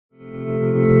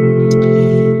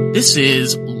This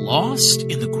is Lost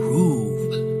in the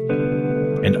Groove.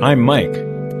 And I'm Mike.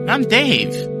 I'm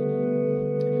Dave.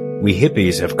 We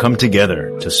hippies have come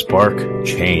together to spark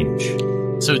change.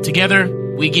 So together,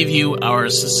 we give you our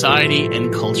Society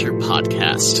and Culture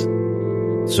podcast.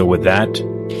 So with that,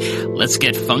 let's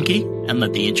get funky and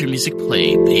let the intro music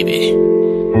play, baby.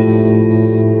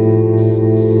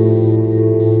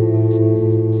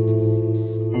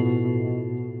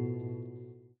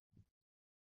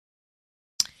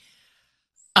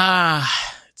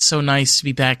 It's so nice to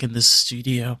be back in this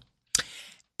studio.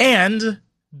 And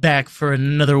back for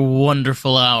another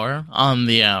wonderful hour on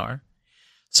the hour.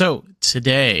 So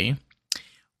today,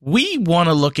 we want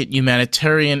to look at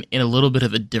humanitarian in a little bit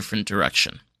of a different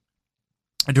direction.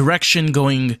 A direction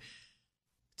going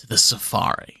to the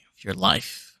safari of your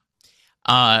life.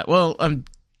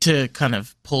 To kind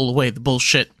of pull away the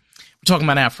bullshit, we're talking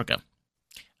about Africa.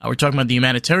 We're talking about the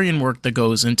humanitarian work that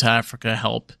goes into Africa,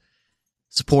 help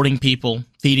supporting people,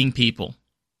 feeding people.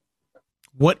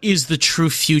 What is the true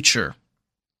future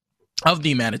of the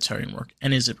humanitarian work,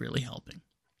 and is it really helping?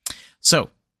 So,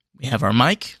 we have our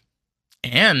Mike,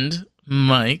 and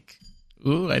Mike.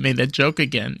 Ooh, I made that joke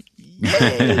again.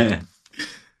 Yay!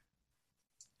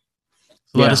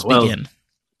 Let us begin.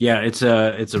 Yeah, it's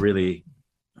a really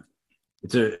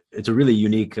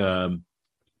unique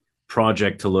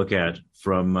project to look at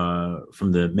from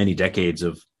the many decades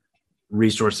of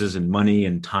resources and money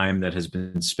and time that has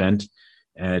been spent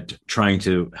at trying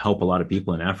to help a lot of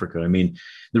people in Africa. I mean,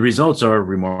 the results are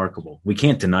remarkable. We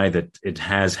can't deny that it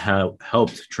has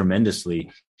helped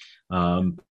tremendously.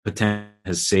 Potentially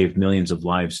has saved millions of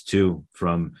lives too,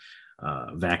 from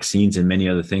vaccines and many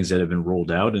other things that have been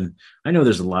rolled out. And I know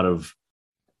there's a lot of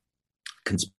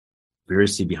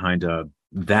conspiracy behind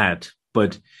that,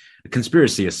 but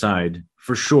conspiracy aside,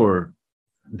 for sure,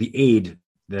 the aid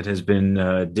that has been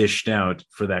dished out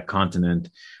for that continent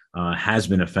has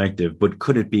been effective, but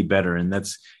could it be better? And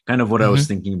that's kind of what I was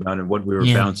thinking about, and what we were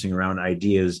bouncing around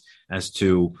ideas as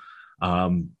to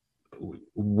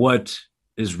what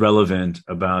is relevant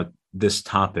about this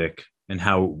topic and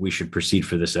how we should proceed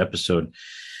for this episode.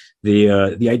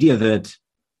 The idea that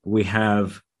we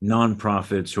have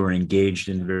nonprofits who are engaged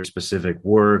in very specific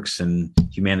works and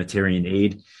humanitarian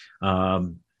aid.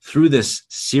 Through this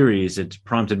series, it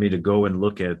prompted me to go and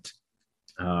look at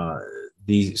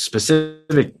the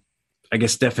specific, I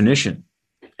guess, definition,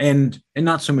 and in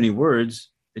not so many words.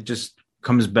 It just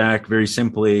comes back very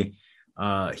simply.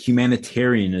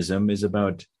 Humanitarianism is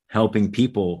about helping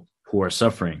people who are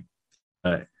suffering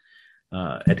at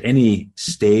any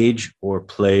stage or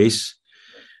place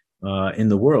in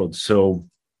the world. So,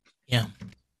 yeah,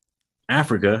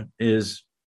 Africa is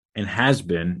and has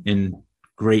been in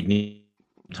great need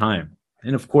time.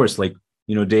 And of course, like,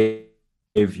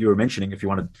 Dave, you were mentioning, if you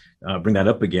want to bring that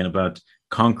up again, about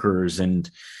conquerors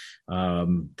and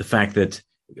the fact that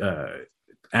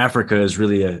Africa is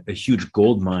really a huge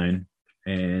gold mine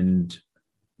and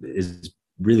is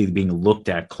really being looked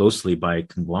at closely by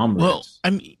conglomerates.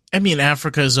 Well, I mean,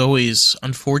 Africa has always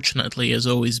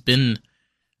been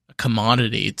a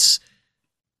commodity. It's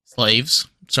slaves.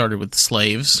 It started with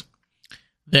slaves.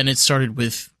 Then it started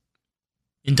with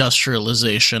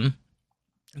industrialization,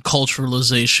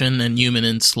 culturalization, and human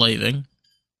enslaving.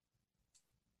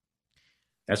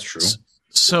 That's true.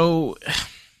 So,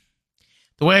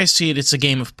 the way I see it, it's a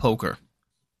game of poker.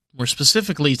 More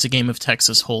specifically, it's a game of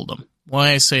Texas Hold'em. Why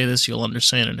I say this, you'll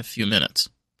understand in a few minutes.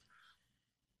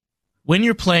 When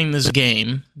you're playing this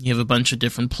game, you have a bunch of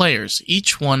different players.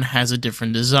 Each one has a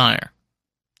different desire.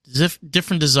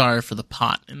 Different desire for the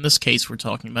pot. In this case, we're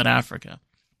talking about Africa.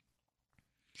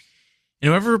 And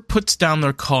whoever puts down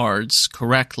their cards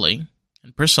correctly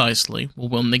and precisely will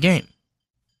win the game.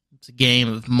 It's a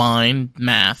game of mind,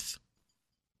 math,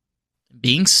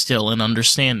 being still, and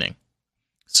understanding.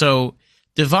 So,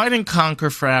 divide and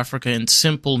conquer for Africa in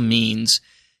simple means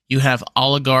you have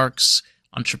oligarchs,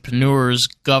 entrepreneurs,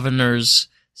 governors,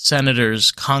 senators,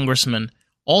 congressmen,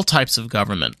 all types of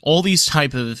government, all these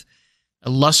type of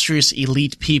illustrious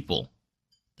elite people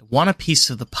that want a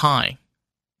piece of the pie.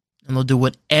 And they'll do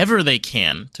whatever they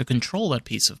can to control that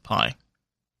piece of pie.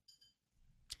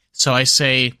 So I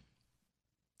say,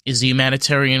 is the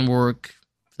humanitarian work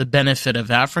the benefit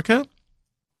of Africa?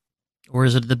 Or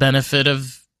is it the benefit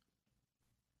of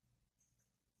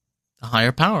the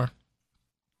higher power?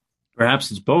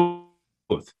 Perhaps it's both.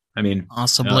 I mean,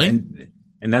 possibly.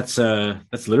 And that's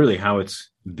literally how it's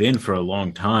been for a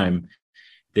long time.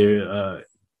 There,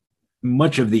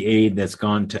 much of the aid that's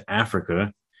gone to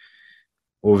Africa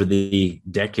over the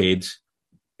decades,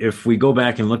 if we go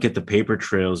back and look at the paper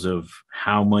trails of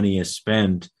how money is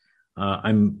spent,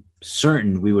 I'm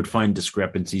certain we would find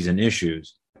discrepancies and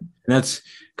issues. And that's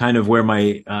kind of where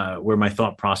my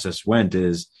thought process went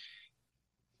is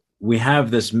we have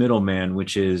this middleman,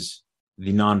 which is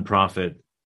the nonprofit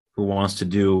who wants to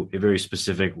do a very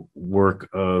specific work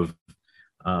of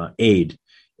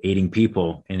aiding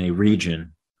people in a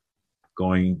region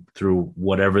going through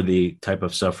whatever the type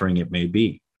of suffering it may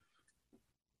be.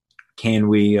 Can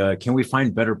we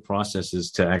find better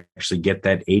processes to actually get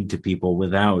that aid to people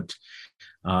without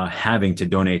having to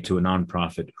donate to a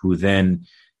nonprofit who then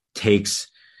takes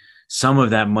some of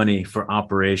that money for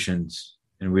operations?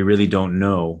 And we really don't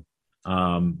know.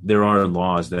 There are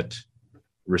laws that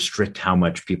restrict how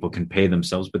much people can pay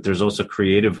themselves, but there's also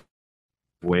creative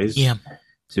ways Yeah.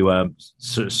 to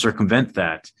circumvent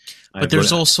that. But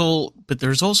there's also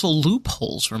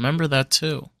loopholes. Remember that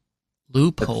too.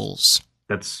 Loopholes.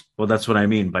 That's what I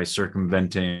mean by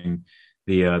circumventing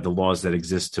the laws that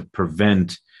exist to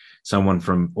prevent someone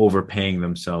from overpaying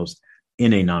themselves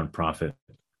in a nonprofit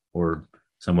or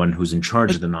someone who's in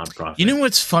charge of the nonprofit. You know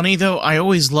what's funny though? I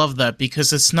always love that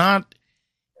because it's not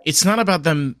about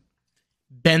them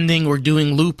bending or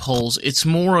doing loopholes. It's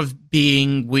more of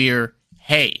being where,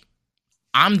 hey,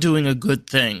 I'm doing a good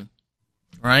thing,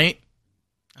 right?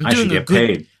 I should get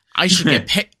paid. I should get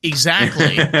paid.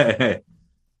 Exactly.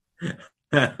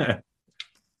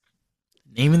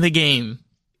 Name of the game.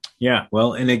 Yeah,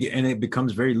 well, and it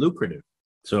becomes very lucrative.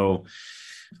 So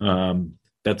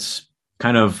that's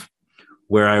kind of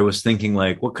where I was thinking,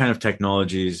 like, what kind of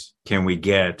technologies can we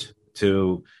get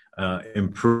to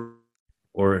improve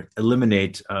or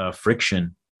eliminate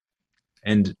friction?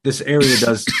 And this area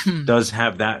does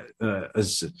have that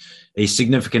as a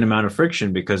significant amount of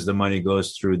friction because the money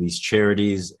goes through these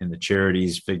charities, and the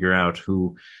charities figure out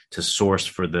who to source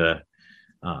for the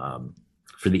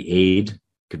aid. It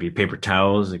could be paper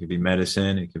towels, it could be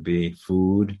medicine, it could be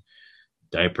food,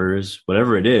 diapers,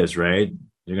 whatever it is, right?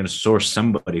 You're going to source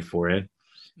somebody for it.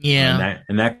 Yeah.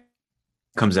 And that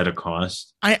comes at a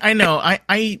cost. I know.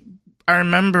 I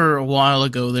remember a while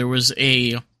ago there was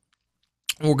a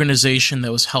organization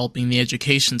that was helping the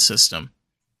education system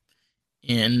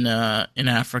in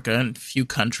Africa and a few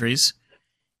countries,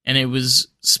 and it was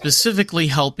specifically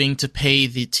helping to pay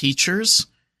the teachers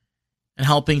and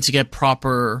helping to get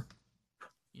proper,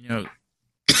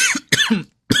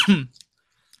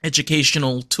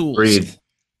 educational tools. Breathe.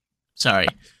 Sorry.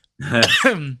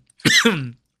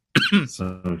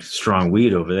 Some strong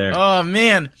weed over there. Oh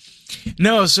man,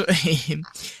 no. So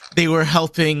they were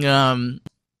helping,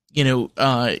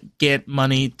 get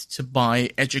money to buy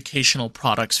educational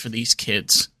products for these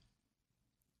kids.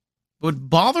 What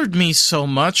bothered me so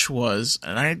much was,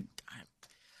 and I'm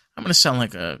gonna sound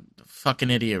like a fucking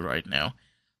idiot right now.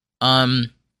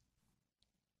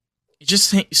 It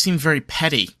just seemed very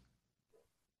petty.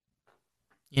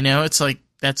 It's like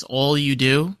that's all you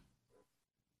do.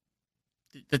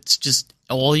 That's just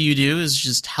all you do is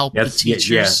just help the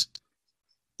teachers.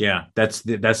 Yeah, that's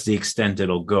the extent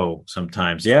it'll go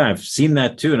sometimes. Yeah, I've seen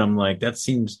that too, and I'm like, that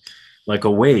seems like a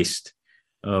waste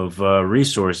of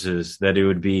resources that it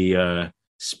would be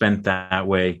spent that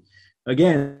way.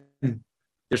 Again,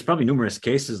 there's probably numerous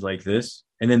cases like this,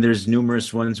 and then there's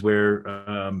numerous ones where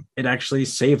it actually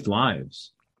saved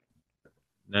lives.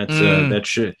 That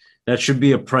should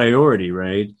be a priority,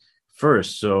 right?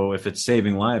 First. So if it's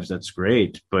saving lives, that's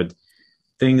great. But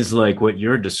things like what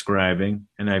you're describing,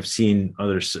 and I've seen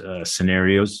other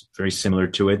scenarios very similar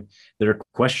to it that are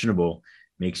questionable,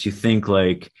 makes you think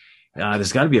like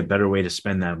there's got to be a better way to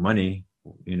spend that money.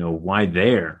 Why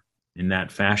there in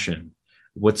that fashion?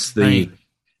 What's the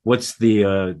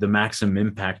maximum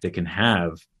impact it can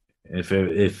have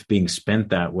if being spent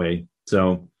that way?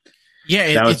 So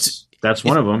yeah, that's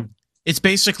one of them. It's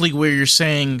basically where you're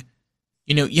saying,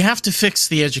 you have to fix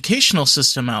the educational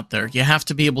system out there. You have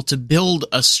to be able to build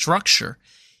a structure.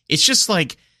 It's just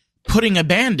like putting a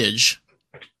bandage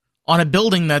on a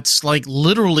building that's like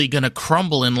literally going to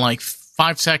crumble in like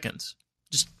 5 seconds.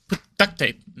 Just put duct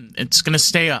tape. It's going to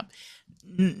stay up.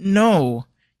 No,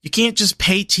 you can't just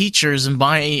pay teachers and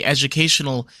buy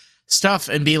educational stuff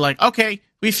and be like, okay,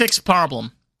 we fixed the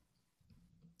problem.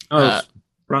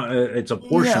 It's a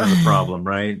portion of the problem,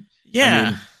 right? Yeah.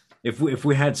 I mean, if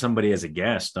we had somebody as a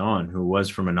guest on who was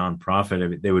from a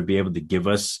nonprofit, they would be able to give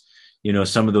us,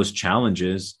 some of those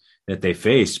challenges that they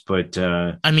face. But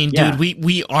dude,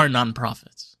 we are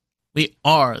nonprofits. We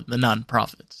are the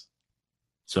nonprofits.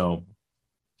 So,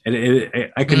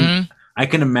 I can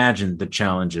imagine the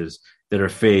challenges that are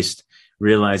faced,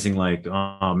 realizing like,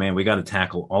 oh man, we got to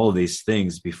tackle all of these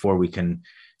things before we can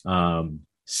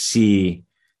see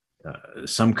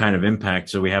some kind of impact.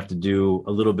 So we have to do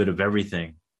a little bit of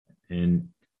everything. And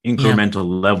Yeah.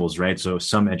 incremental levels, right? So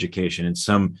some education and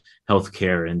some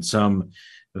healthcare and some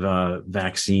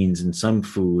vaccines and some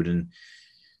food, and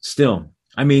still,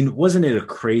 I mean, wasn't it a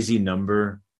crazy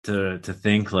number to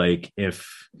think like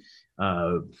if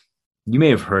uh, you may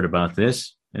have heard about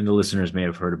this, and the listeners may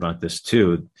have heard about this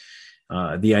too.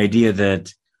 The idea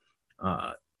that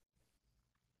uh,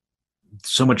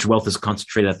 so much wealth is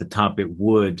concentrated at the top, it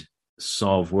would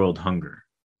solve world hunger.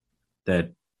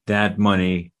 That that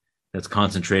money that's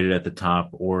concentrated at the top,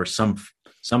 or some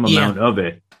Yeah. amount of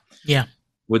it, Yeah.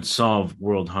 would solve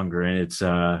world hunger. And it's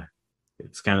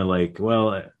kind of like,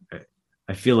 well,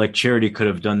 I feel like charity could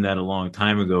have done that a long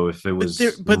time ago if it But there,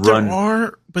 was but there run.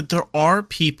 are, but there are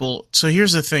people. So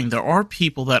here's the thing: there are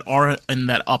people that are in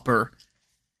that upper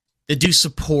that do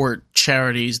support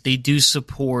charities. They do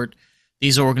support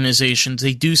these organizations.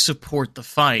 They do support the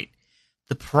fight.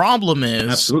 The problem is,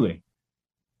 Absolutely.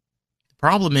 the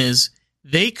problem is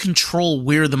they control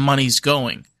where the money's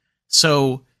going.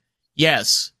 So,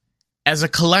 yes, as a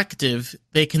collective,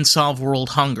 they can solve world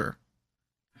hunger.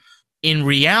 In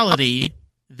reality,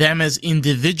 them as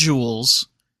individuals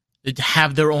that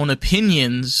have their own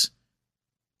opinions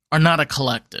are not a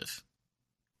collective.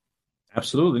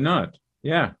 Absolutely not.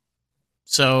 Yeah.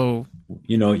 So,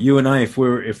 You and I, if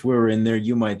we're in there,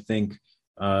 you might think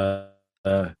uh,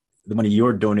 uh, the money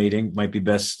you're donating might be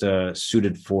best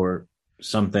suited for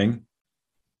something,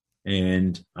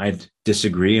 and I'd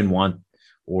disagree and want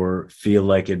or feel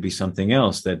like it'd be something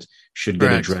else that should get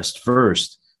correct. addressed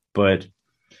first. But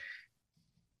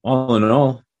all in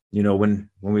all, when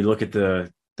we look at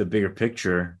the bigger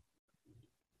picture,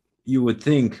 you would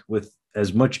think with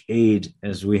as much aid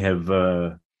as we have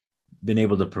been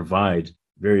able to provide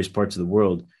various parts of the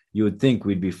world, you would think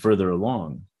we'd be further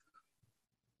along,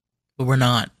 But we're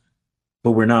not.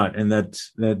 but we're not. And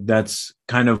that's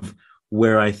kind of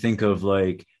where I think of,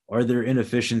 like, are there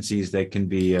inefficiencies that can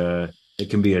be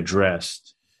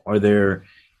addressed? Are there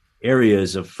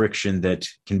areas of friction that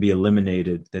can be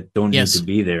eliminated that don't need to Yes.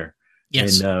 be there?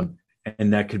 Yes.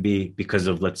 And that could be because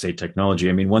of, let's say, technology.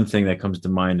 I mean, one thing that comes to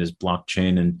mind is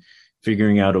blockchain and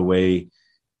figuring out a way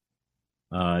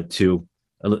to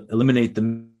eliminate the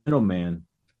middleman.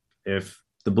 If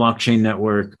the blockchain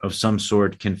network of some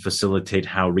sort can facilitate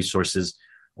how resources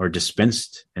are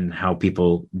dispensed and how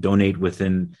people donate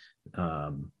within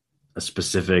a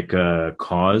specific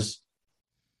cause,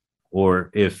 or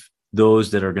if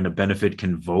those that are going to benefit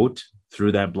can vote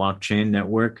through that blockchain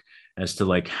network as to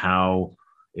like how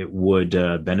it would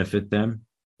benefit them.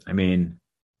 I mean,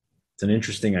 it's an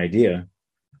interesting idea,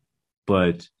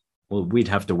 but well, we'd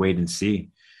have to wait and see.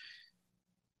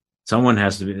 Someone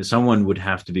would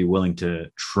have to be willing to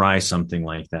try something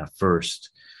like that first,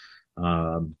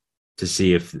 to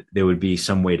see if there would be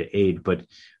some way to aid. But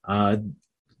uh,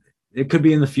 it could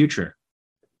be in the future,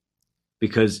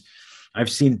 because I've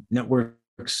seen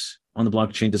networks on the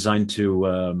blockchain designed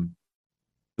to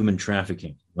human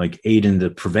trafficking, like aid in the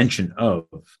prevention of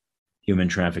human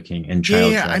trafficking and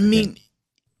child Yeah, I trafficking. mean,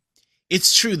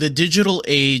 it's true. The digital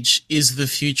age is the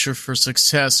future for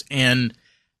success. And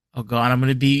oh god, I'm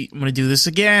gonna do this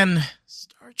again.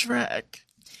 Star Trek.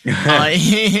 Uh,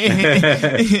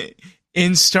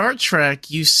 in Star Trek,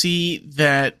 you see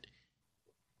that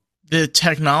the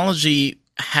technology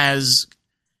has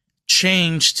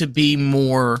changed to be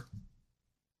more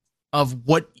of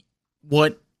what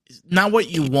not what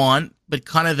you want, but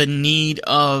kind of the need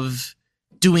of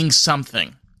doing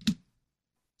something.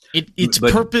 Its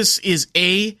but purpose is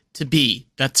A to B.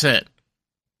 That's it.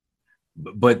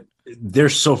 but they're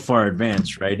so far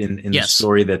advanced, right? In the Yes.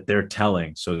 story that they're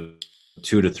telling. So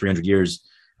 2 to 300 years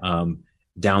um,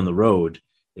 down the road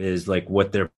is like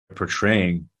what they're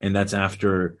portraying, and that's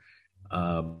after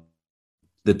um,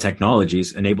 the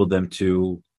technologies enabled them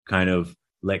to kind of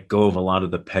let go of a lot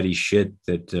of the petty shit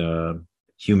that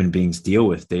human beings deal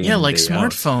with day Yeah, in and like day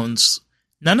out. smartphones.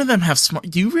 None of them have smart.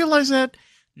 Do you realize that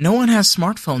no one has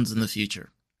smartphones in the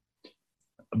future?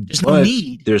 There's no But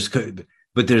need.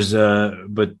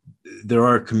 but there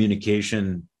are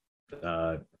communication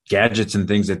uh, gadgets and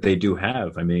things that they do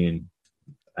have. I mean,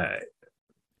 uh,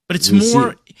 But it's we see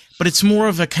more it. but it's more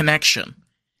of a connection.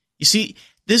 You see,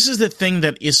 this is the thing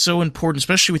that is so important,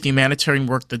 especially with the humanitarian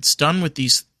work that's done with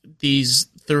these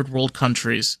third world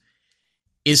countries,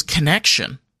 is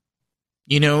connection.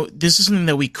 You know, this is something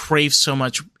that we crave so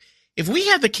much. If we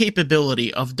had the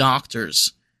capability of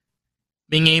doctors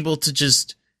being able to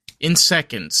just in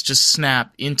seconds just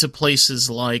snap into places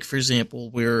like, for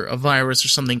example, where a virus or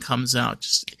something comes out,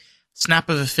 just snap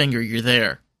of a finger, you're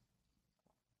there.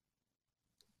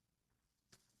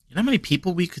 You know how many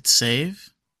people we could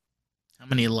save? How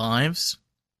many lives?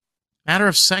 Matter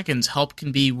of seconds, help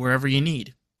can be wherever you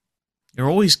need. You're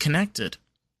always connected.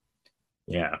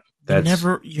 Yeah,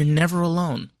 You're never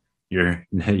alone. You're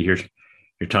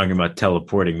talking about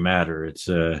teleporting matter. It's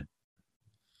a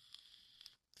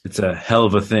hell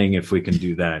of a thing if we can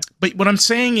do that. But what I'm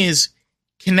saying is,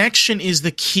 connection is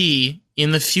the key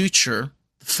in the future.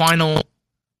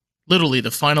 Literally,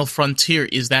 the final frontier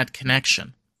is that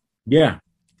connection. Yeah,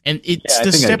 and it's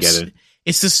the steps.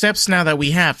 It's the steps now that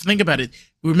we have. Think about it.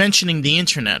 We were mentioning the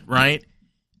internet, right?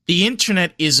 The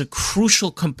internet is a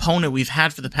crucial component we've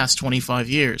had for the past 25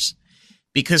 years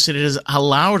because it has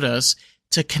allowed us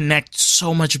to connect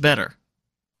so much better.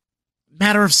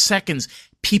 Matter of seconds,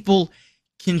 people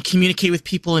can communicate with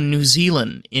people in New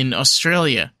Zealand, in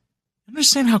Australia.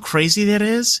 Understand how crazy that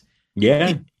is?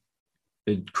 Yeah,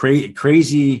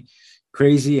 crazy,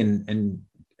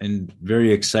 and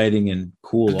very exciting and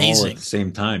cool, amazing, all at the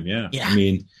same time. Yeah. I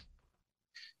mean,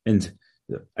 and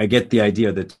I get the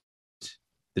idea that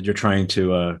you're trying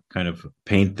to kind of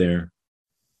paint there.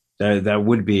 That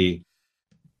would be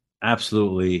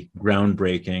absolutely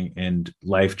groundbreaking and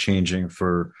life-changing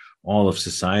for all of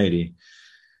society.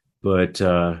 But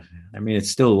I mean,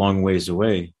 it's still a long ways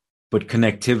away. But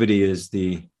connectivity is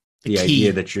the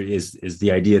idea that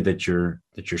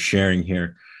you're sharing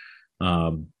here.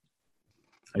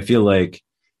 I feel like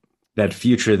that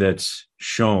future that's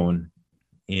shown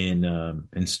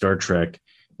in Star Trek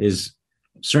is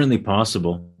certainly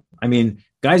possible. I mean,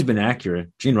 guy's been accurate.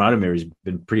 Gene Roddenberry's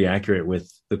been pretty accurate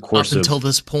with the course up until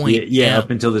this point. Yeah, up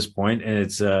until this point, and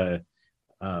it's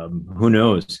who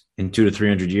knows? In 200 to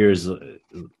 300 years,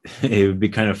 it would be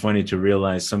kind of funny to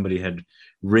realize somebody had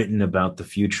written about the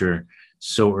future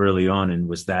so early on and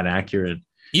was that accurate.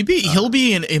 He'll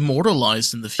be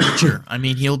immortalized in the future. I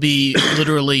mean, he'll be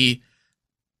literally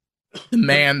the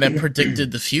man that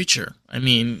predicted the future. I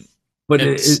mean, but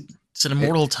it's an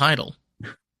immortal title.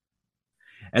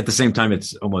 At the same time,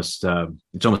 it's almost well,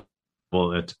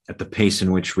 at the pace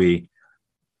in which we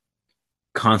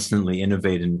constantly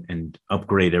innovate and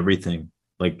upgrade everything.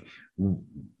 Like,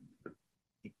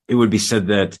 it would be said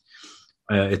that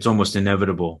it's almost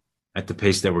inevitable at the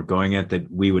pace that we're going at that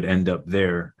we would end up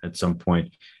there at some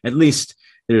point. At least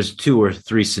there's 2 or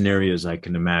 3 scenarios I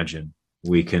can imagine.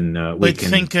 Think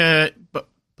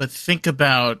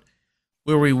about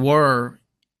where we were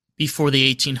before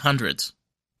the 1800s.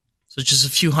 So just a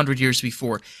few hundred years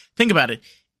before. Think about it.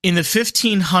 In the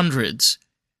 1500s,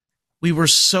 we were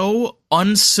so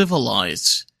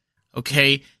uncivilized.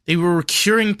 Okay, they were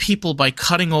curing people by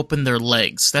cutting open their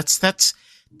legs. That's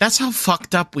how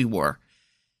fucked up we were.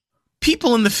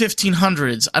 People in the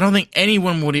 1500s, I don't think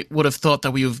anyone would have thought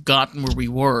that we would have gotten where we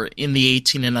were in the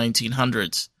 18 and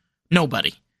 1900s.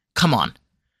 Nobody. Come on.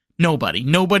 Nobody.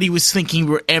 Nobody was thinking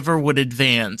we ever would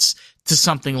advance to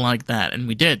something like that, and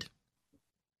we did.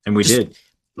 And we did.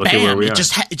 Look at where we are.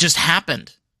 It just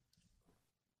happened.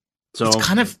 So it's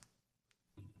kind of...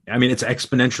 I mean, it's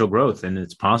exponential growth, and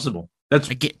it's possible. That's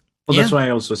why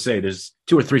I also say there's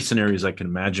 2 or 3 scenarios I can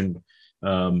imagine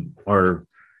our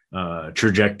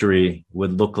trajectory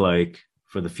would look like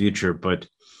for the future. But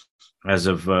as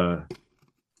of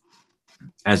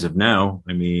now,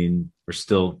 I mean, we're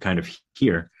still kind of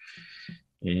here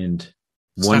and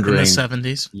wondering. Stuck in the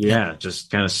 70s. Yeah, just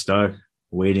kind of stuck,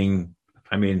 waiting.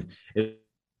 I mean, it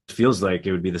feels like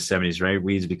it would be the 70s, right?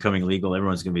 Weed's becoming legal.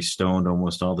 Everyone's going to be stoned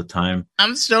almost all the time.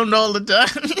 I'm stoned all the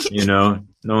time. You know,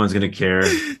 no one's going to care.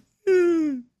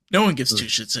 No one gives 2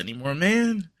 shits anymore,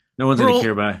 man. No one's going to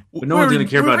care about. But no one's going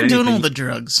to care about anything. We're doing all the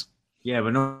drugs. Yeah,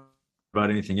 but no about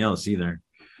anything else either.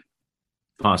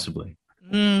 Possibly.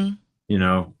 Mm. You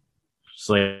know, it's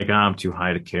like, I'm too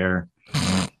high to care.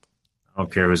 I don't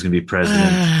care who's going to be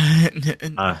president.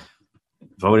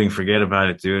 Voting, forget about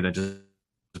it, dude. I just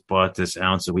bought this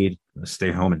ounce of weed. I'm gonna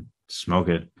stay home and smoke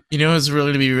it. You know, it's really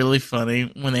going to be really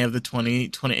funny when they have the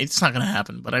 2020. It's not going to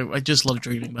happen, but I just love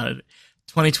dreaming about it.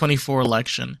 2024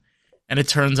 election, and it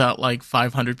turns out like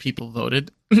 500 people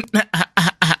voted. And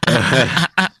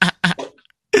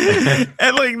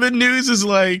like the news is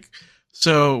like,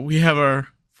 so we have our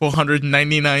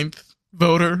 499th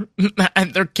voter,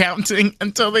 and they're counting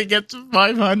until they get to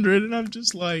 500, and I'm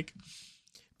just like,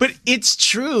 but it's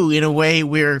true in a way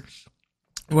where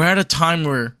we're at a time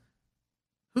where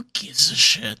who gives a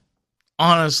shit?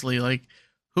 Honestly, like,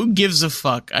 who gives a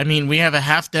fuck? I mean, we have a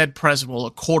half-dead president, well,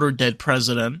 a quarter-dead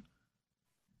president,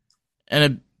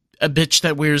 and a bitch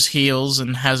that wears heels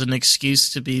and has an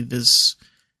excuse to be this,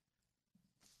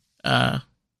 what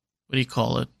do you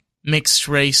call it? Mixed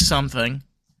race something.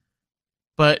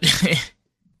 But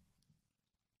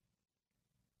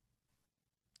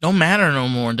don't matter no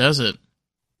more, does it?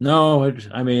 No,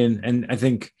 I mean, and I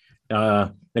think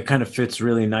that kind of fits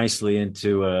really nicely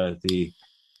into the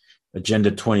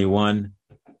Agenda 21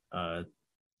 uh,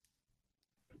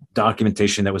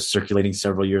 documentation that was circulating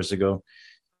several years ago.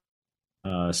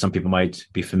 Some people might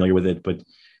be familiar with it, but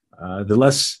the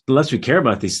less we care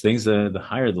about these things, the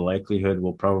higher the likelihood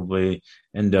we'll probably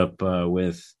end up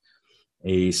with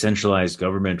a centralized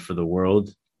government for the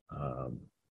world, um,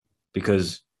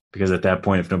 because at that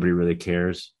point, if nobody really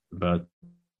cares about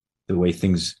the way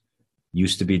things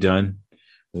used to be done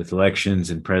with elections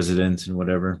and presidents and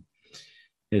whatever,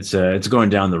 it's going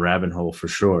down the rabbit hole for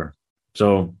sure.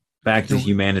 So back to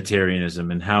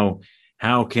humanitarianism and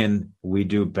how can we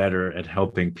do better at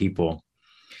helping people?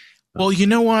 Well, you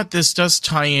know what? This does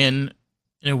tie in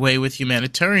a way with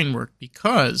humanitarian work,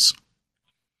 because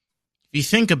if you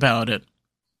think about it,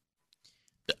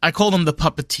 I call them the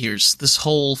puppeteers. This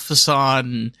whole facade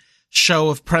and show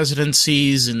of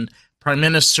presidencies and prime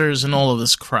ministers and all of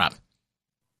this crap.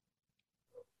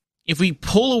 If we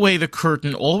pull away the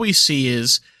curtain, all we see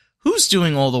is who's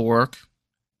doing all the work.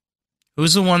 Who are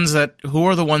the ones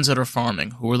that are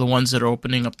farming? Who are the ones that are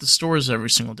opening up the stores every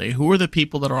single day? Who are the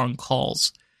people that are on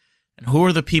calls? And who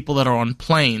are the people that are on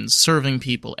planes serving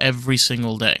people every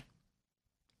single day?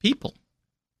 People.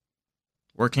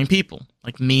 Working people,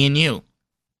 like me and you.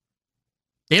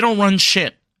 They don't run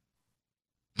shit.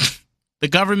 The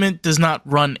government does not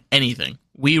run anything.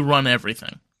 We run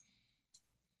everything.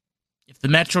 If the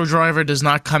metro driver does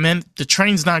not come in, the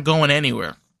train's not going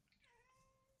anywhere.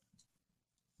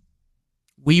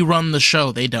 We run the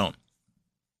show, they don't.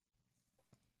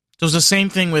 So it's the same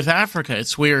thing with Africa.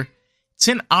 It's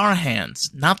in our hands,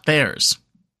 not theirs.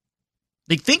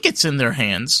 They think it's in their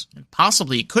hands, and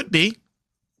possibly it could be.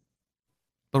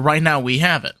 But right now we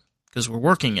have it, because we're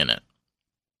working in it.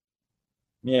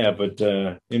 Yeah, but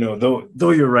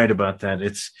though you're right about that,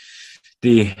 it's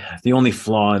the only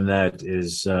flaw in that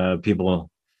is people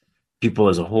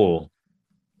as a whole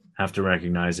have to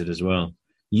recognize it as well.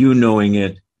 You knowing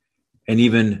it, and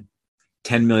even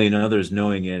 10 million others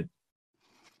knowing it,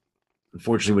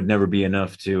 unfortunately, would never be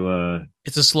enough to.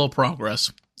 It's a slow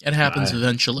progress. It happens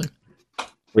eventually.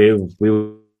 We would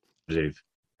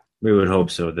hope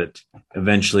so, that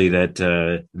eventually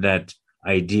that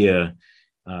idea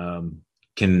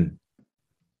can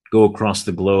go across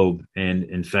the globe and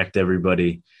infect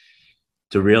everybody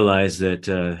to realize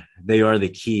that they are the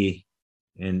key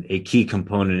and a key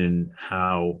component in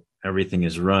how everything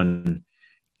is run.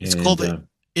 It's called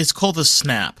the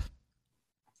snap.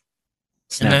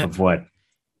 Snap of what?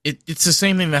 It's the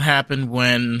same thing that happened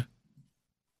when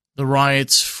the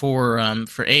riots for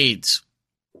AIDS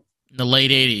in the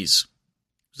late 80s.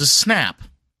 It was a snap.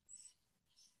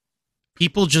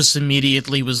 People just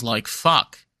immediately was like,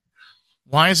 fuck.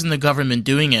 Why isn't the government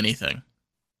doing anything?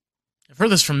 I've heard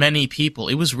this from many people.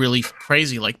 It was really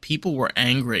crazy. Like, people were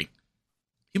angry.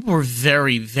 People were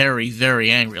very, very, very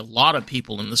angry. A lot of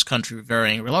people in this country were very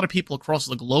angry. A lot of people across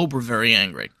the globe were very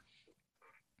angry.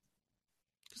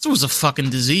 This was a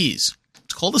fucking disease.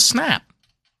 It's called a snap.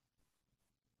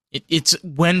 It's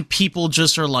when people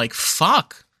just are like,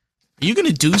 fuck. Are you going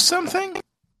to do something?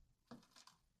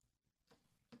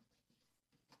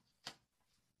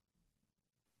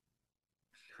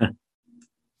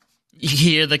 You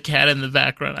hear the cat in the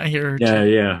background. I hear her too.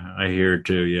 Yeah, I hear her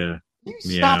too, yeah.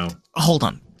 Meow. Hold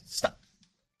on. Stop.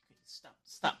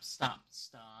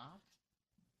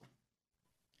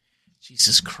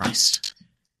 Jesus Christ.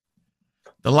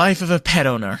 The life of a pet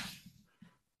owner.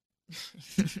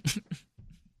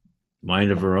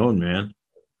 Mind of her own, man.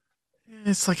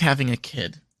 It's like having a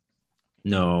kid.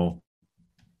 No.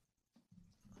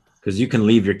 Because you can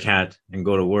leave your cat and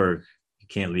go to work. You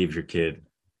can't leave your kid.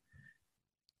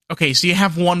 Okay, so you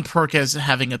have one perk as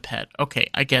having a pet. Okay,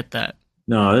 I get that.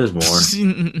 No, there's more.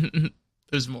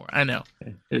 There's more. I know.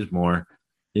 There's more.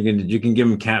 You can give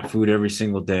them cat food every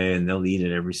single day, and they'll eat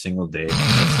it every single day.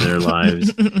 That's their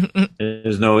lives.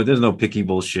 There's no picky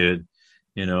bullshit.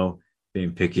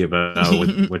 Being picky about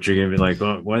what you're giving me. Like,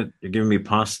 oh, what, you're giving me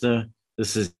pasta?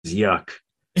 This is yuck.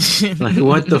 Like,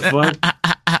 what the fuck?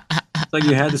 It's like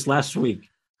you had this last week.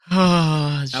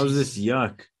 Oh, how was this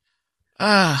yuck?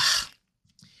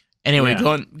 Anyway,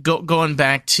 going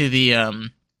back to the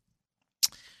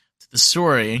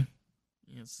story.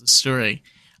 It's the story.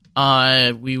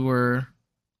 We were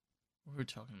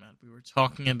talking about. We were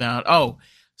talking about.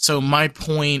 So my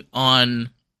point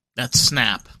on that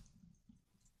snap.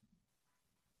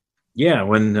 Yeah,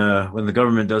 when the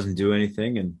government doesn't do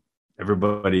anything and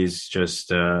everybody's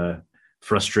just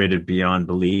frustrated beyond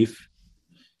belief.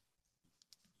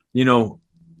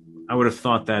 I would have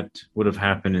thought that would have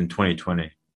happened in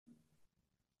 2020.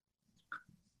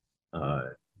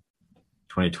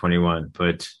 2021,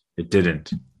 but it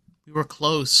didn't. We were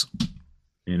close.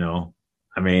 You know,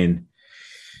 I mean,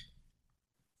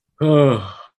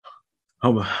 oh,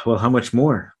 how much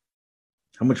more?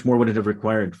 How much more would it have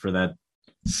required for that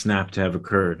snap to have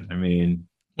occurred? I mean,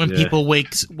 yeah,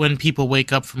 When people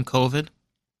wake up from COVID,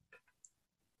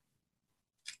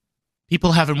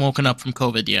 people haven't woken up from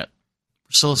COVID yet.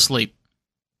 We're still asleep.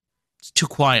 It's too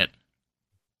quiet.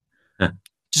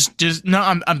 Just no.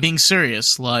 I'm being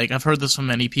serious. Like I've heard this from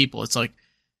many people. It's like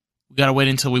we gotta wait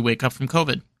until we wake up from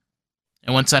COVID,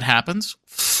 and once that happens,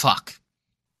 fuck.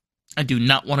 I do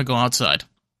not want to go outside.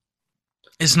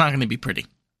 It's not going to be pretty.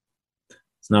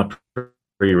 it's not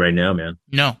pretty right now, man.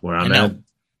 No, Where I I'm know. at,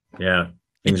 yeah,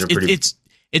 things are pretty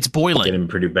It's boiling. getting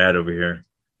pretty bad over here.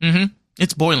 Mm-hmm.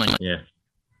 It's boiling. Yeah,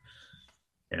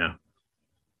 yeah.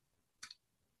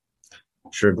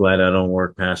 Sure, glad I don't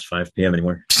work past 5 p.m.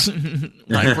 anymore.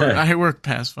 I work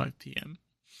past 5 p.m.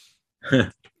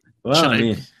 Well, Should I I?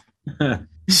 mean,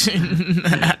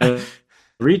 a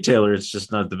retailer, it's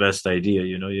just not the best idea.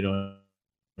 You know, you don't want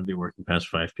to be working past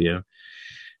 5 p.m.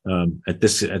 At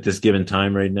this given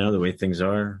time right now, the way things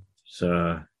are,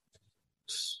 like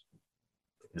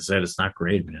I said, it's not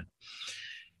great, man.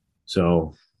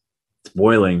 So it's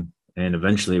boiling, and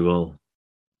eventually it'll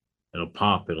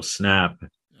pop, it'll snap.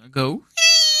 I go.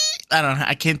 I don't.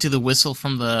 I can't do the whistle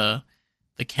from the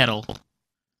kettle.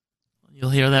 You'll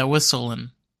hear that whistle,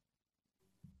 and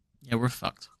yeah, we're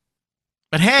fucked.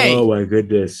 But hey, Oh my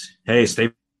goodness! Hey, stay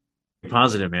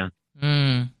positive, man.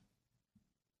 I'm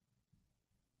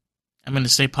going to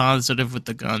stay positive with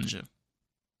the ganja.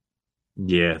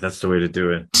 Yeah, that's the way to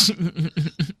do it.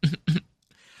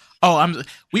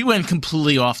 We went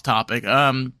completely off topic.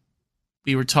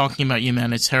 We were talking about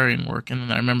humanitarian work,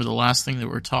 and I remember the last thing that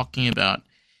we were talking about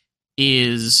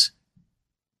is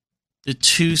the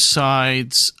two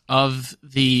sides of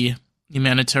the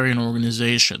humanitarian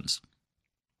organizations.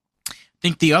 I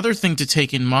think the other thing to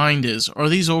take in mind is, are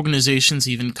these organizations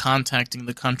even contacting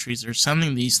the countries they're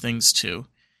sending these things to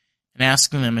and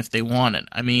asking them if they want it?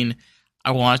 I mean, I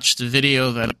watched a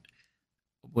video that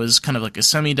was kind of like a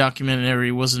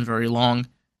semi-documentary, wasn't very long,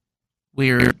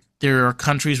 where there are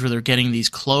countries where they're getting these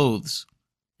clothes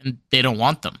and they don't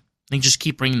want them. They just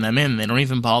keep bringing them in. They don't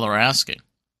even bother asking.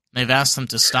 They've asked them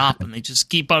to stop, and they just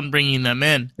keep on bringing them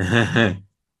in.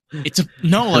 It's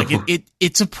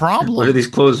a problem. What are these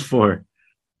clothes for?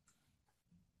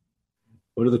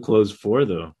 What are the clothes for,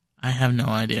 though? I have no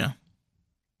idea.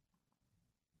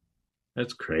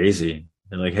 That's crazy.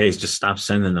 They're like, hey, just stop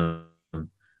sending them.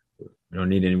 We don't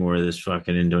need any more of this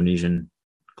fucking Indonesian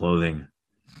clothing.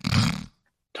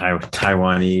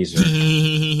 Taiwanese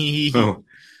or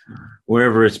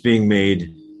wherever it's being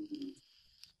made.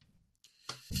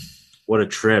 What a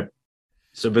trip.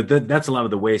 So, but that's a lot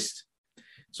of the waste.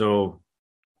 So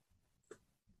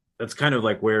that's kind of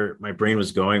like where my brain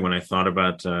was going when I thought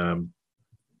about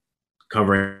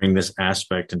covering this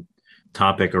aspect and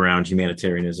topic around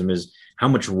humanitarianism is how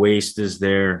much waste is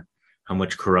there? How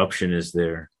much corruption is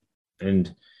there?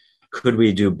 And could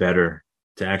we do better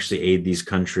to actually aid these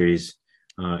countries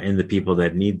and the people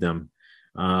that need them?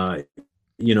 I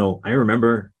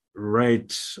remember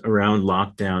right around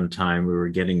lockdown time, we were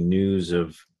getting news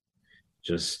of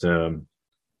just, or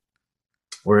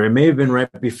it may have been right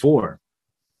before,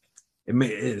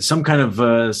 some kind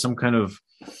of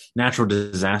natural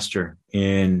disaster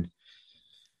in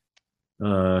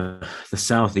the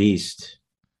southeast.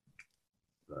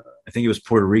 I think it was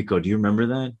Puerto Rico. Do you remember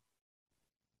that?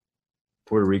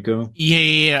 Puerto Rico?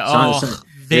 Yeah.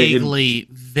 Vaguely.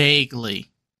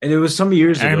 And it was some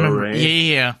years ago, remember, right?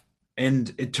 Yeah.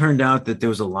 And it turned out that there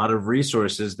was a lot of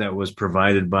resources that was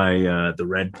provided by the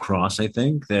Red Cross, I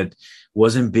think, that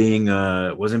wasn't being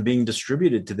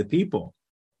distributed to the people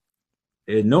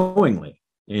knowingly.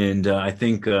 And I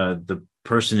think the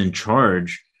person in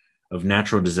charge of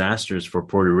natural disasters for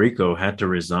Puerto Rico had to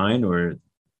resign, or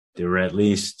they were at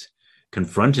least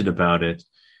confronted about it.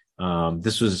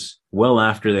 This was well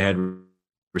after they had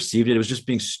received it. It was just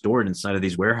being stored inside of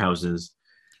these warehouses,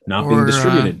 not being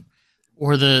distributed.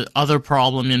 Or the other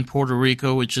problem in Puerto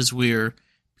Rico, which is weird,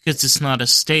 because it's not a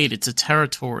state, it's a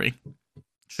territory. It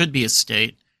should be a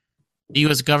state. The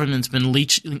U.S. government's been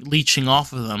leeching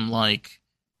off of them. Like,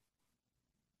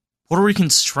 Puerto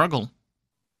Ricans struggle.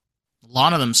 A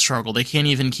lot of them struggle. They can't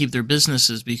even keep their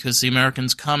businesses because the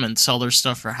Americans come and sell their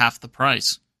stuff for half the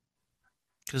price.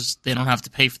 Because they don't have to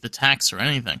pay for the tax or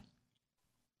anything.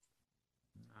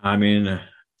 I mean,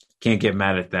 can't get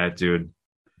mad at that, dude.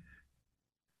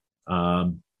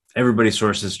 Everybody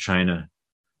sources China,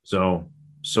 so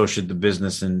should the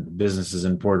businesses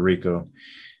in Puerto Rico.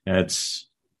 That's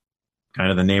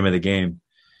kind of the name of the game.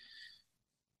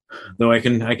 Though I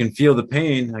can feel the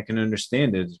pain, I can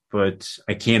understand it, but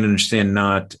I can't understand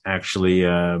not actually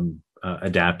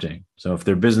adapting. So if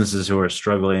there are businesses who are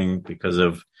struggling because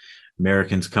of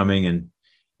Americans coming and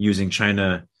using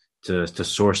China to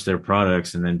source their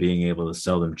products and then being able to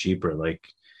sell them cheaper, like,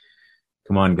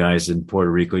 come on, guys, in Puerto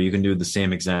Rico, you can do the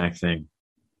same exact thing.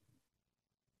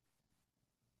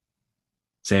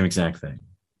 Same exact thing.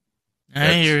 I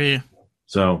That's hear you.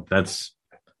 so that's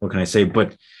what can I say?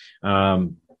 But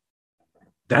um,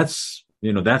 that's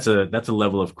a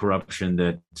level of corruption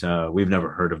that we've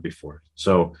never heard of before.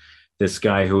 So this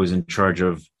guy who was in charge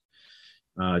of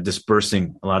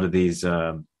dispersing a lot of these,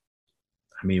 I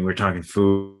mean, we're talking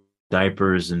food,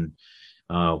 diapers, and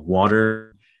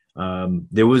water.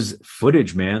 There was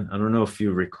footage, man. I don't know if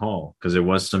you recall because it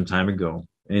was some time ago,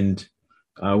 and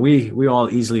we all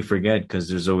easily forget because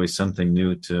there's always something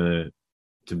new to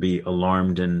be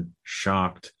alarmed and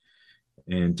shocked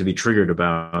and to be triggered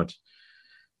about.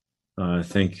 I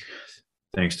think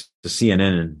thanks to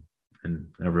CNN and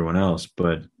everyone else,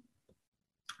 but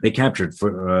they captured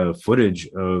footage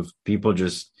of people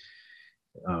just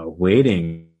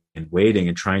waiting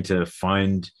and trying to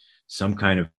find some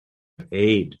kind of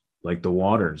aid, like the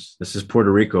waters. This is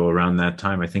Puerto Rico around that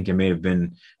time. I think it may have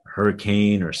been a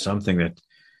hurricane or something that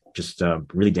just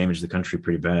really damaged the country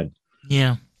pretty bad.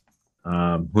 Yeah.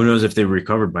 Who knows if they've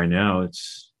recovered by now?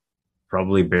 It's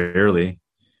probably barely.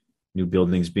 New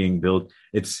buildings being built.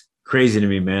 It's crazy to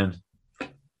me, man.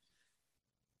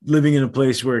 Living in a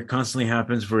place where it constantly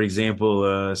happens. For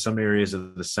example, some areas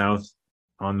of the South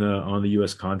on the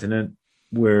U.S. continent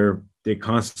where they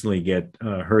constantly get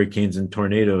hurricanes and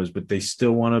tornadoes, but they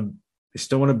still want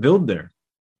to build there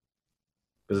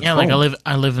because it's Yeah, like home.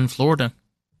 I live in Florida.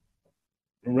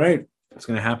 Right. It's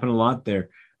going to happen a lot there.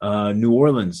 New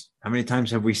Orleans. How many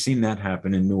times have we seen that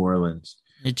happen in New Orleans?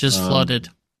 It just Um, flooded.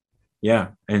 yeah,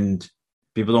 and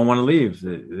people don't want to leave.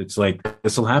 It's like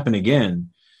this will happen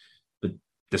again, but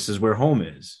this is where home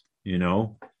is. You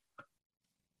know,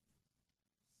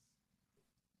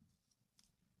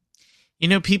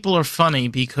 people are funny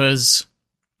because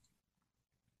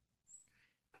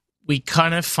we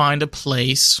kind of find a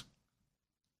place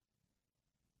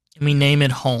and we name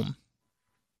it home.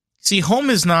 See, home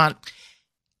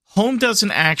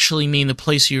doesn't actually mean the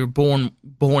place you're born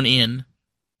in,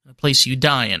 the place you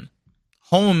die in.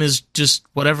 Home is just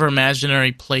whatever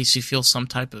imaginary place you feel some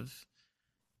type of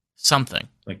something.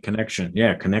 Like connection.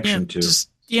 Yeah, Yeah, connection to. just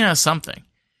yeah, something.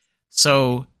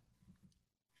 So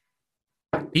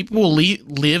people will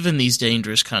live in these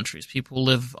dangerous countries. People will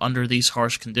live under these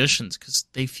harsh conditions because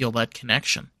they feel that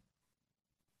connection.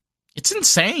 It's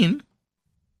insane.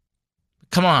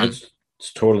 Come on.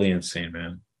 It's totally insane,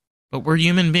 man. But we're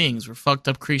human beings. We're fucked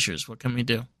up creatures. What can we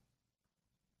do?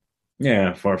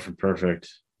 Yeah, far from perfect.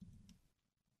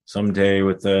 Someday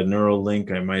with the neural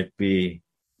link, I might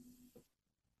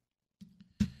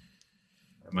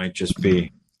just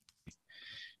be,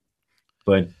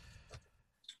 but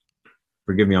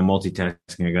forgive me, I'm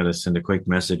multitasking. I got to send a quick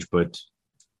message, but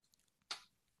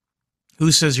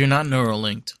Who says you're not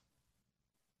neuralinked?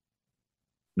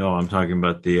 no, I'm talking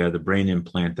about the brain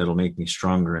implant that'll make me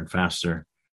stronger and faster.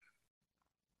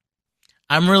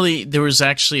 There was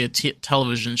actually a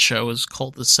television show. It's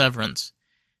called The Severance.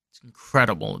 It's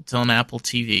incredible. It's on Apple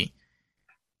TV.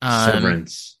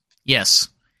 Severance. Yes.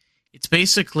 It's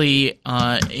basically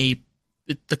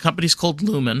the company's called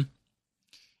Lumen,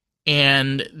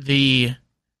 and the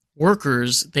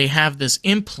workers, they have this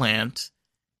implant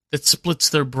that splits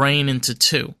their brain into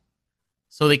two.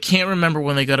 So they can't remember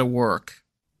when they go to work.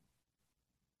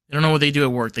 They don't know what they do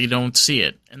at work. They don't see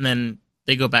it. And then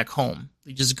they go back home.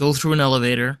 They just go through an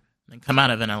elevator and then come out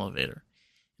of an elevator.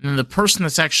 And then the person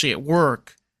that's actually at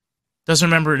work doesn't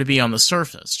remember to be on the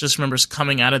surface, just remembers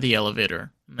coming out of the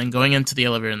elevator and then going into the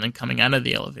elevator and then coming out of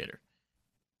the elevator.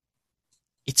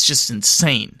 It's just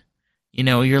insane. You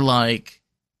know, you're like,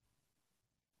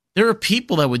 there are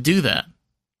people that would do that.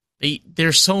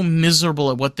 They're so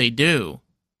miserable at what they do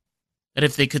that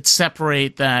if they could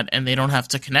separate that and they don't have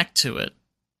to connect to it,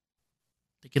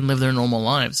 they can live their normal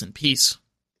lives in peace.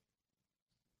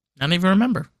 Not even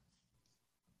remember.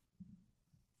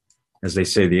 As they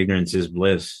say, the ignorance is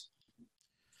bliss.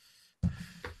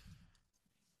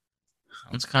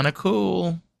 Sounds kind of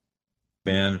cool.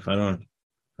 Man, if I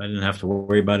didn't have to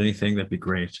worry about anything, that'd be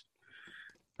great.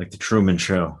 Like the Truman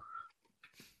Show.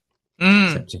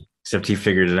 Mm. Except he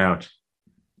figured it out.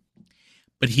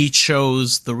 But he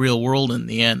chose the real world in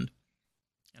the end.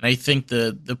 And I think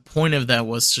the point of that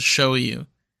was to show you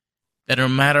that no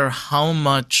matter how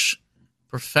much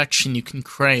perfection you can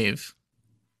crave,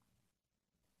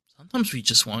 Sometimes we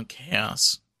just want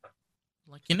chaos.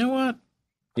 Like, you know what?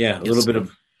 Yeah, a little bit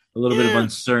of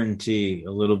uncertainty, a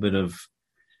little bit of,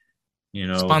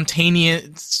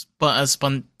 spontaneous,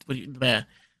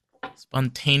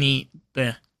 spontaneous,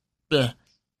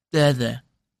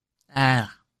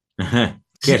 ah,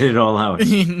 get it all out.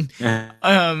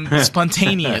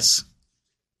 Spontaneous.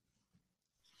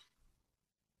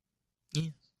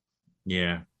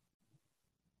 Yeah,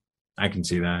 I can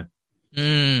see that.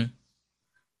 Mm.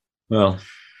 Well,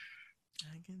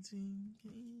 I can see.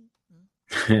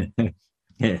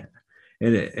 yeah.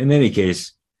 In any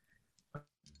case,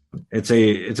 it's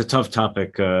a tough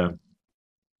topic to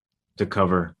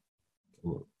cover.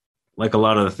 Like a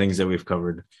lot of the things that we've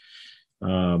covered,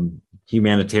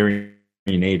 humanitarian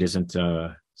aid isn't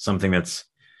something that's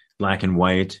black and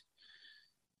white.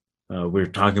 We're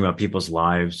talking about people's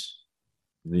lives,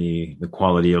 the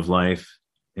quality of life,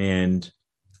 and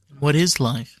what is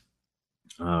life?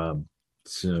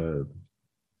 It's the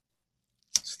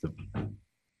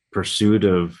pursuit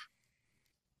of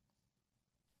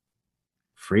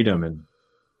freedom and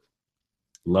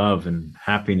love and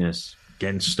happiness,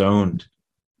 getting stoned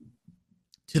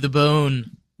to the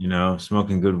bone,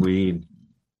 smoking good weed,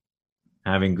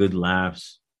 having good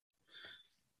laughs.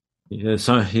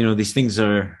 So these things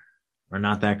are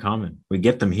not that common. We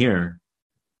get them here,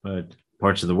 but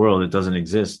parts of the world it doesn't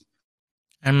exist.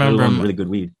 I remember really good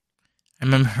weed. I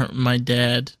remember my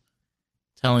dad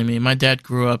telling me. My dad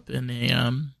grew up in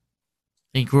an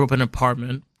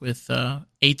apartment with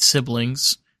 8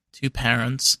 siblings, 2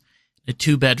 parents, a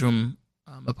 2-bedroom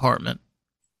apartment.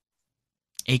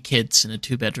 8 kids in a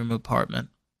 2-bedroom apartment.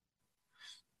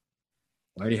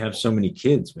 Why do you have so many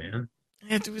kids, man?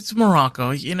 It's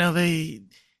Morocco. They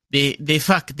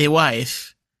fuck their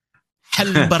wife.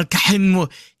 And they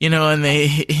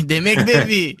make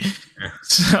baby.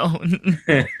 So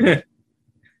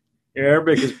your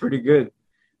Arabic is pretty good.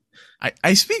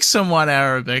 I speak somewhat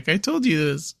Arabic. I told you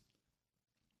this.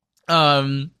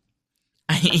 And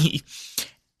I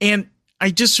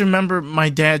just remember my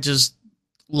dad just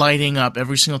lighting up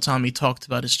every single time he talked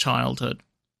about his childhood.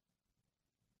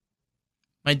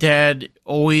 My dad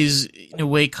always, in a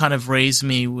way, kind of raised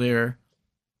me where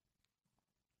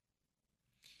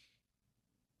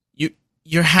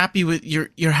you're happy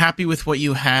with what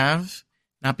you have,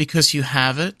 not because you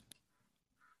have it.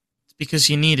 It's because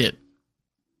you need it.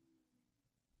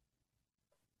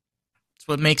 It's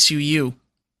what makes you you.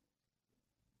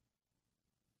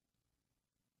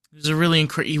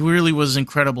 He really was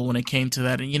incredible when it came to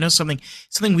that. And something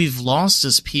we've lost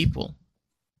as people.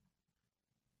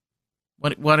 Why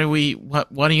do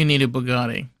you need a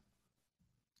Bugatti?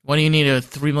 Why do you need a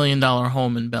 $3 million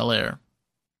home in Bel Air?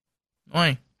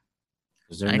 Why?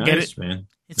 Because they're nice, man.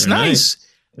 It's nice.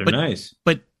 They're nice.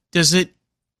 But does it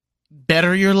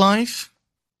better your life?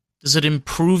 Does it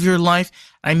improve your life?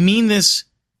 I mean this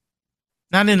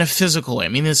not in a physical way. I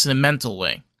mean this in a mental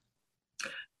way.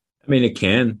 I mean, it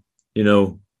can.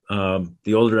 The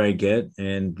older I get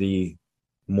and the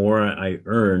more I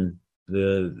earn,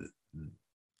 the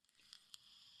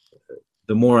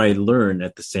more I learn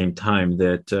at the same time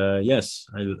that, yes,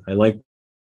 I like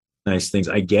nice things.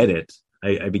 I get it.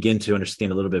 I begin to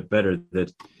understand a little bit better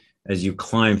that as you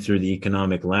climb through the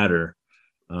economic ladder,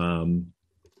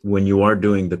 when you are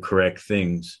doing the correct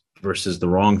things versus the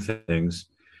wrong things,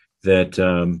 that,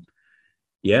 a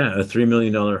 $3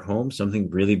 million home, something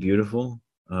really beautiful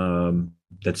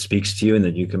that speaks to you and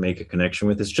that you can make a connection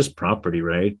with. It's just property,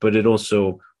 right? But it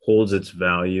also holds its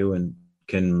value and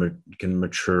can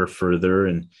mature further.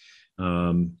 And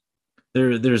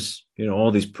there's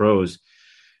all these pros.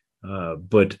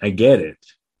 But I get it.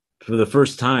 For the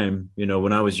first time,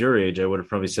 when I was your age, I would have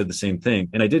probably said the same thing.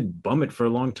 And I did bum it for a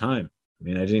long time. I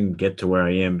mean, I didn't get to where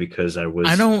I am because I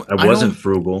wasn't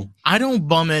frugal. I don't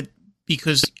bum it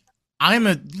because I'm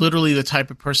literally the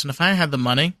type of person, if I had the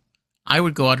money, I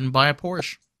would go out and buy a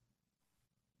Porsche.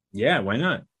 Yeah, why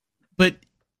not? But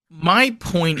my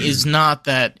point is not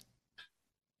that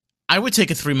I would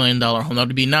take a $3 million home. That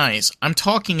would be nice. I'm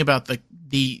talking about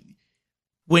the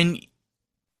when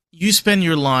you spend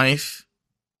your life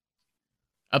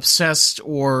obsessed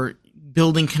or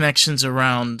building connections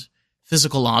around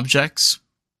physical objects,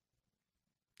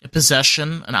 a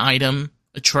possession, an item,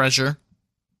 a treasure.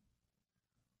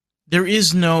 There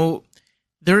is no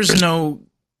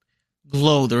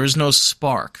glow. There is no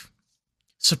spark.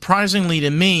 Surprisingly to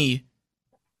me,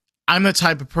 I'm the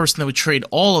type of person that would trade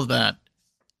all of that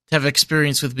to have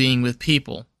experience with being with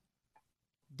people,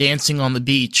 dancing on the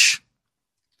beach,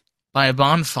 by a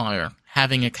bonfire,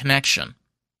 having a connection.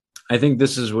 I think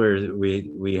this is where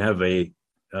we have a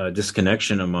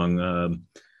disconnection among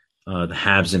the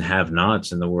haves and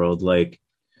have-nots in the world. Like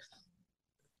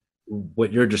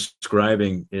what you're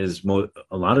describing is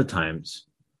a lot of times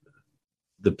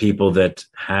the people that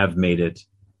have made it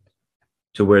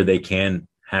to where they can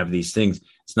have these things.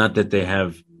 It's not that they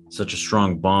have such a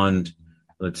strong bond,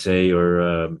 let's say,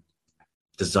 or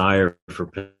desire for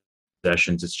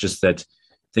possessions. It's just that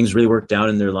things really worked out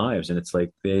in their lives, and it's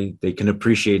like they can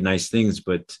appreciate nice things,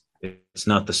 but it's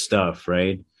not the stuff,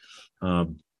 right?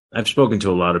 Um, I've spoken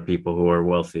to a lot of people who are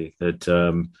wealthy that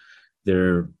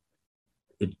they're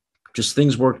it just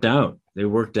things worked out. They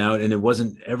worked out, and it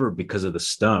wasn't ever because of the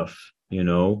stuff, you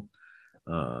know.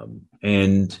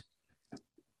 And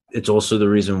it's also the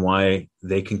reason why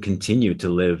they can continue to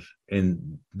live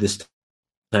in this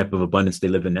type of abundance they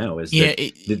live in now. Is Yeah,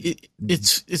 that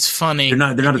it's funny. they're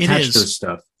not It attached to the is.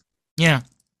 stuff. Yeah,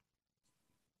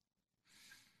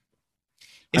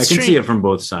 I it's can see strange. it from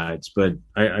both sides, but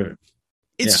It's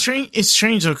yeah. strange. It's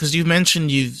strange though, because you mentioned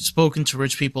you've spoken to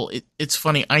rich people. It's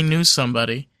funny. I knew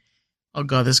somebody. Oh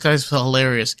god, this guy's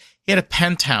hilarious. He had a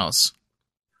penthouse,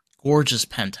 gorgeous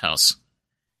penthouse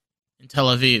in Tel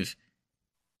Aviv,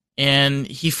 and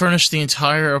he furnished the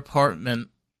entire apartment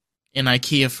in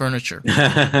IKEA furniture.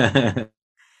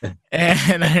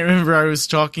 And I remember I was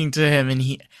talking to him, and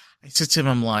I said to him,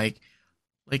 I'm like,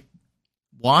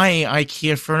 why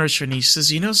IKEA furniture? And he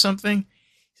says, you know something?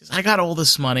 He says, I got all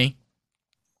this money.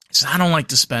 He says, I don't like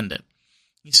to spend it.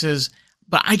 He says,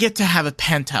 but I get to have a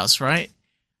penthouse, right?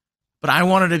 But I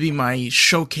wanted to be my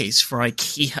showcase for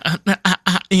IKEA.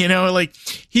 You know, like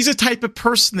he's a type of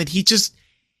person that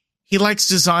he likes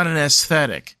design and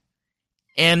aesthetic.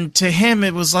 And to him,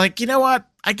 it was like, you know what?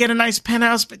 I get a nice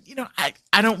penthouse, but you know,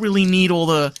 I don't really need all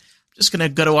the. I'm just gonna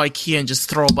go to IKEA and just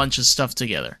throw a bunch of stuff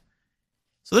together.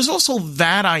 So there's also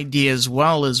that idea as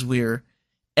well as where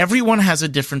everyone has a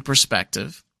different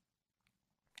perspective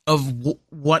of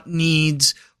what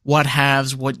needs, what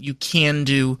haves, what you can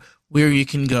do, where you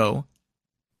can go.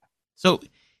 So,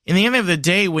 in the end of the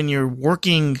day, when you're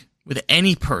working with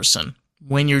any person,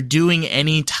 when you're doing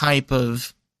any type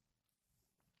of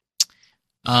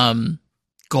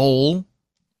goal,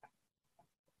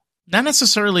 not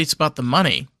necessarily it's about the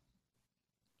money,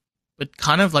 but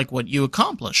kind of like what you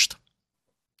accomplished.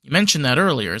 You mentioned that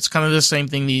earlier. It's kind of the same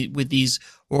thing with these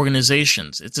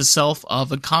organizations. It's a self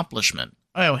of accomplishment.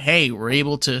 Oh, hey, we're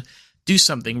able to do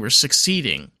something. We're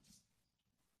succeeding.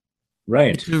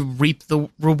 Right. To reap the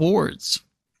rewards.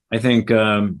 I think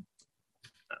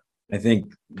I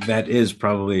think that is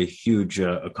probably a huge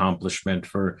accomplishment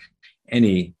for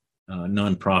any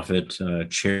nonprofit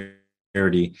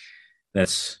charity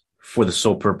that's for the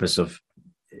sole purpose of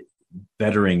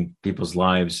bettering people's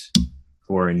lives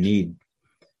who are in need.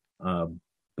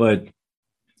 But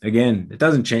again, it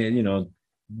doesn't change. You know,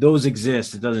 those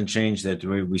exist. It doesn't change that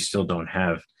we still don't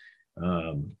have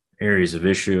areas of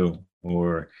issue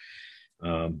or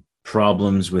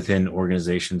problems within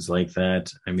organizations like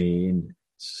that. I mean,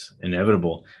 it's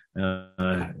inevitable.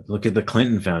 Look at the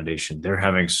Clinton Foundation; they're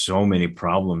having so many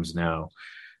problems now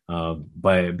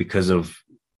because of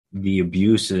the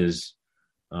abuses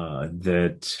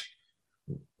that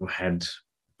had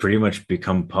pretty much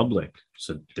become public.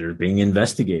 So they're being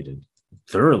investigated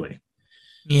thoroughly.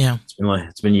 Yeah,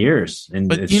 it's been years, and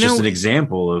but it's just an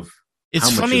example of it's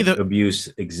how much funny that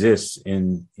abuse exists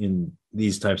in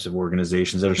these types of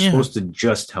organizations that are supposed to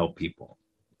just help people.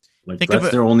 Like that's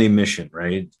their only mission,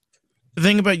 right? The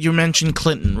thing about you mentioned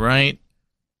Clinton, right?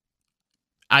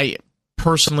 I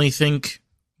personally think,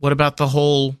 what about the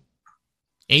whole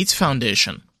AIDS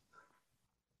Foundation?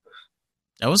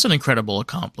 That was an incredible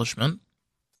accomplishment.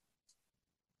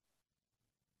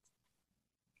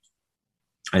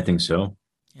 I think so.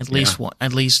 At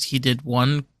least he did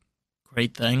one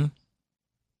great thing.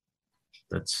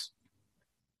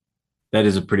 That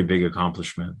is a pretty big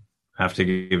accomplishment. Have to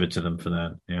give it to them for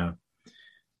that. Yeah.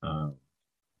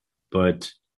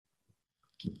 But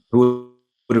who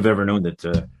would have ever known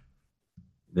that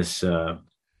this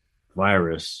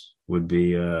virus would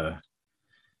be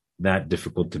that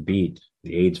difficult to beat?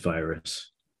 The AIDS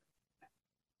virus.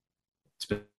 It's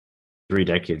been 3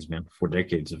 decades, man. 4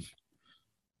 decades of,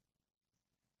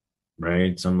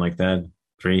 right? Something like that.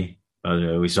 3.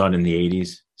 We saw it in the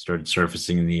 80s. Started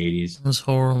surfacing in the 80s. It was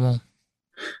horrible.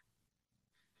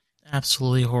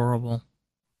 Absolutely horrible.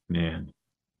 Man.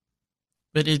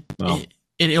 But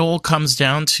it all comes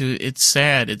down to, it's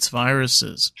sad, it's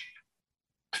viruses.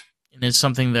 And it's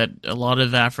something that a lot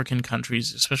of African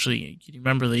countries, especially, you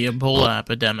remember the Ebola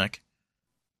epidemic?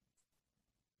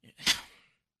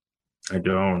 I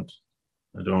don't.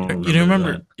 You don't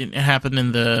remember that. It happened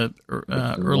in the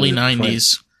early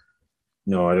 90s.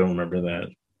 No, I don't remember that.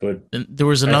 But And there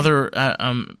was another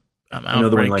another one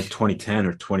outbreak. like 2010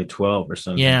 or 2012 or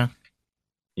something. Yeah,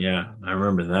 Yeah, I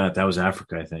remember that. That was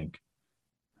Africa, I think.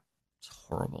 it's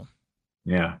horrible.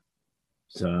 Yeah.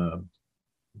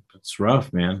 It's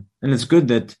rough, man. And it's good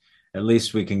that at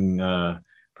least we can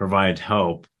provide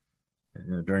help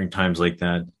during times like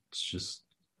that. It's just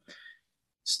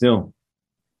still,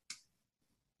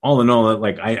 all in all,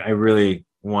 like I really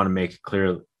want to make it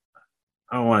clear.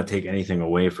 I don't want to take anything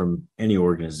away from any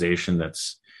organization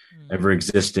that's ever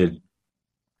existed.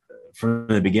 From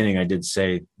the beginning, I did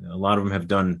say a lot of them have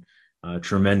done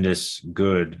tremendous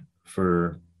good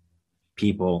for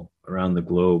people around the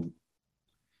globe.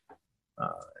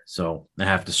 So I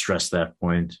have to stress that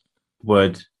point.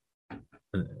 But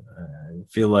I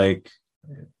feel like,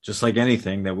 just like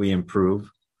anything that we improve,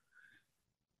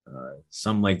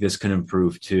 something like this can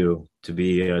improve too, to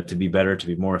be better, to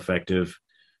be more effective,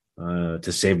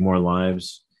 to save more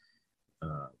lives,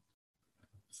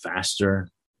 faster.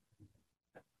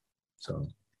 So,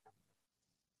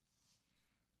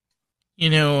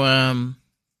 I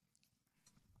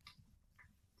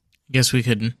guess we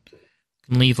can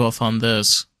leave off on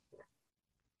this.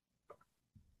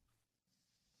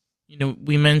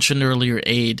 We mentioned earlier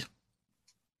aid.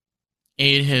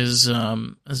 Aid has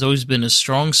always been a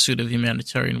strong suit of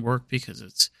humanitarian work because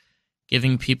it's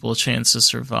giving people a chance to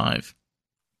survive.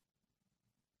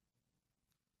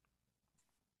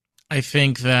 I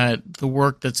think that the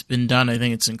work that's been done, I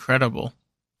think it's incredible.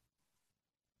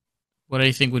 What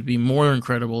I think would be more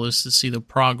incredible is to see the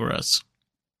progress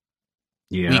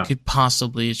we could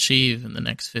possibly achieve in the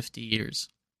next 50 years.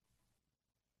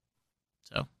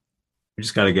 So we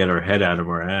just got to get our head out of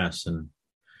our ass and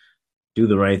do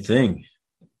the right thing.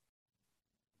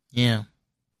 Yeah.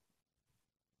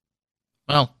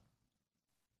 Well,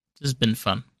 this has been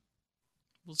fun.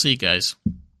 We'll see you guys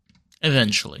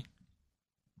eventually.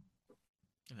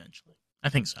 I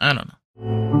think so. I don't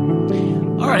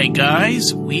know. All right,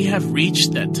 guys, we have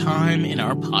reached that time in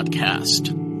our podcast.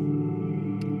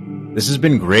 This has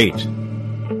been great.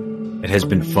 It has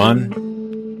been fun,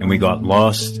 and we got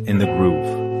lost in the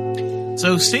groove.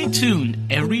 So stay tuned.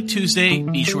 Every Tuesday,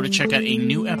 be sure to check out a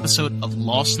new episode of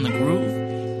Lost in the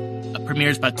Groove. It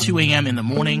premieres about 2 a.m. in the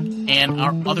morning, and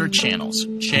our other channels,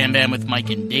 Sham Bam with Mike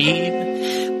and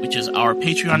Dave, which is our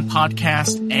Patreon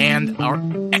podcast, and our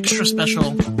extra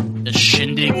special, The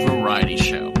Shindig Variety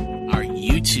Show, our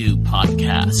YouTube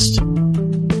podcast.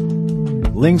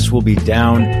 Links will be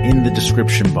down in the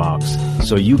description box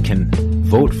so you can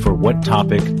vote for what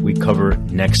topic we cover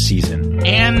next season.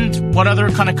 And what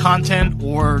other kind of content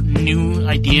or new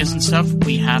ideas and stuff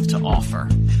we have to offer.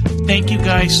 Thank you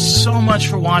guys so much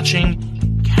for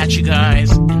watching. Catch you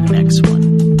guys in the next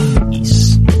one.